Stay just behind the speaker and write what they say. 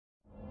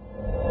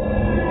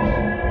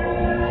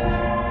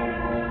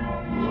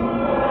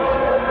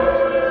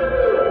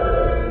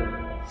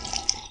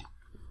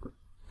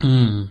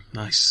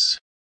Paradise.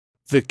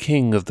 The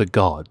king of the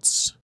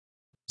gods,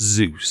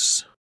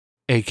 Zeus,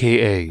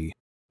 aka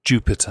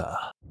Jupiter.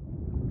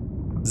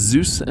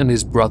 Zeus and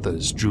his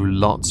brothers drew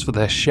lots for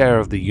their share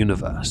of the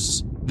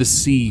universe. The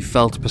sea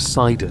fell to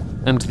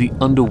Poseidon and the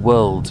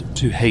underworld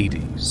to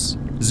Hades.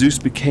 Zeus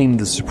became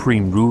the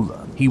supreme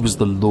ruler. He was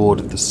the lord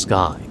of the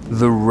sky,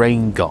 the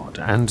rain god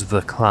and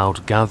the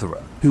cloud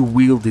gatherer, who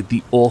wielded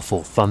the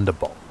awful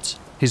thunderbolt.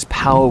 His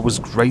power was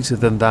greater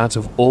than that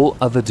of all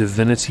other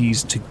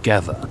divinities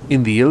together.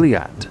 In the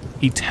Iliad,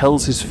 he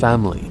tells his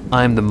family,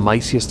 "I am the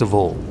mightiest of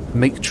all.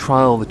 Make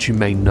trial that you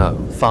may know,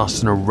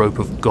 fasten a rope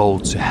of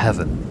gold to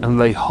heaven, and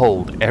lay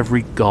hold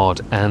every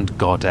god and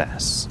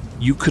goddess.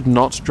 You could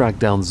not drag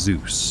down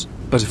Zeus,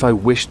 but if I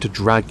wished to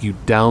drag you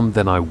down,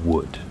 then I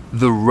would.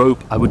 The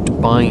rope I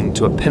would bind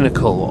to a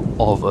pinnacle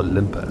of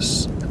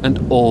Olympus,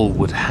 and all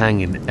would hang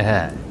in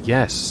air,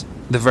 yes,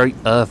 the very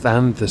earth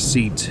and the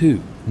sea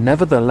too.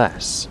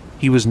 Nevertheless,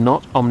 he was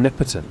not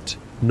omnipotent,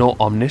 nor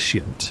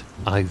omniscient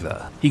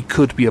either. He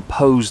could be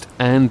opposed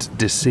and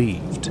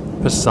deceived.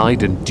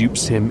 Poseidon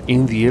dupes him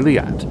in the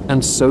Iliad,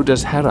 and so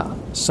does Hera.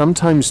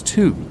 Sometimes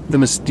too, the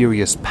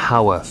mysterious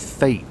power,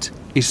 fate,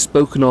 is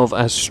spoken of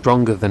as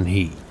stronger than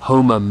he.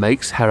 Homer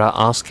makes Hera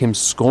ask him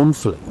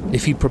scornfully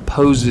if he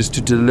proposes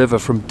to deliver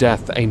from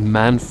death a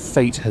man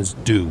fate has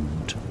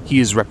doomed. He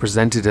is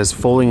represented as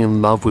falling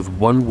in love with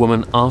one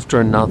woman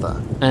after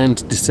another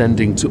and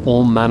descending to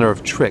all manner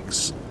of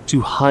tricks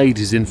to hide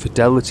his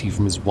infidelity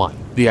from his wife.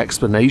 The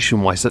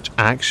explanation why such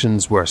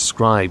actions were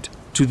ascribed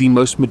to the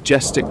most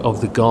majestic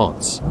of the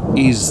gods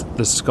is,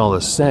 the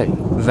scholars say,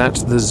 that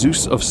the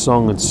Zeus of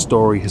song and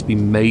story has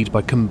been made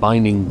by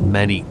combining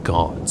many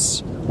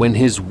gods. When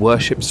his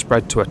worship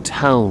spread to a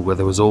town where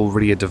there was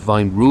already a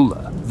divine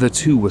ruler, the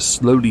two were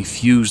slowly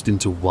fused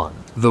into one.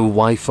 The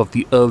wife of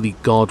the early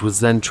god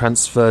was then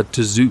transferred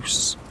to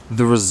Zeus.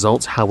 The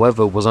result,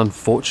 however, was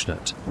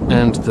unfortunate,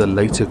 and the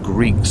later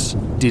Greeks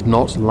did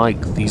not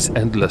like these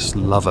endless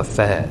love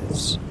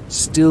affairs.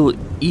 Still,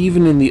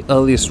 even in the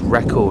earliest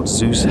record,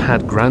 Zeus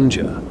had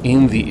grandeur.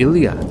 In the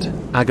Iliad,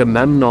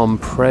 Agamemnon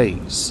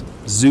prays,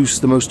 "Zeus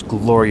the most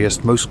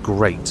glorious, most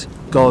great,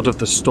 god of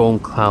the storm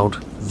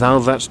cloud, thou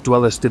that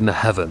dwellest in the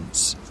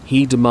heavens."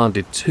 He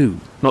demanded too,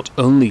 not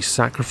only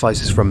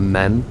sacrifices from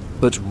men,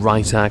 but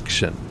right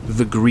action.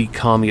 The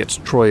Greek army at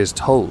Troy is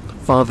told,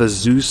 "Father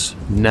Zeus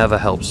never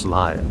helps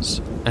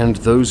liars, and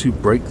those who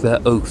break their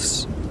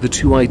oaths." The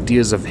two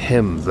ideas of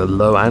him, the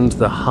low and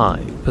the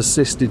high,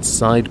 persisted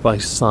side by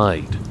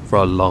side for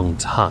a long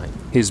time.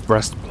 His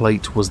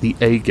breastplate was the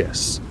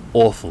aegis,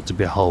 awful to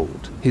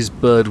behold. His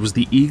bird was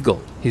the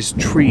eagle, his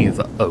tree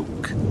the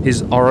oak.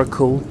 His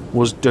oracle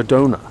was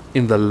Dodona,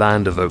 in the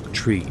land of oak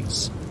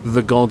trees.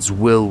 The god's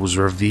will was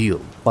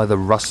revealed by the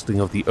rustling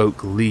of the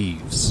oak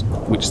leaves,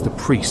 which the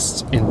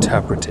priests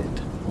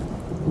interpreted.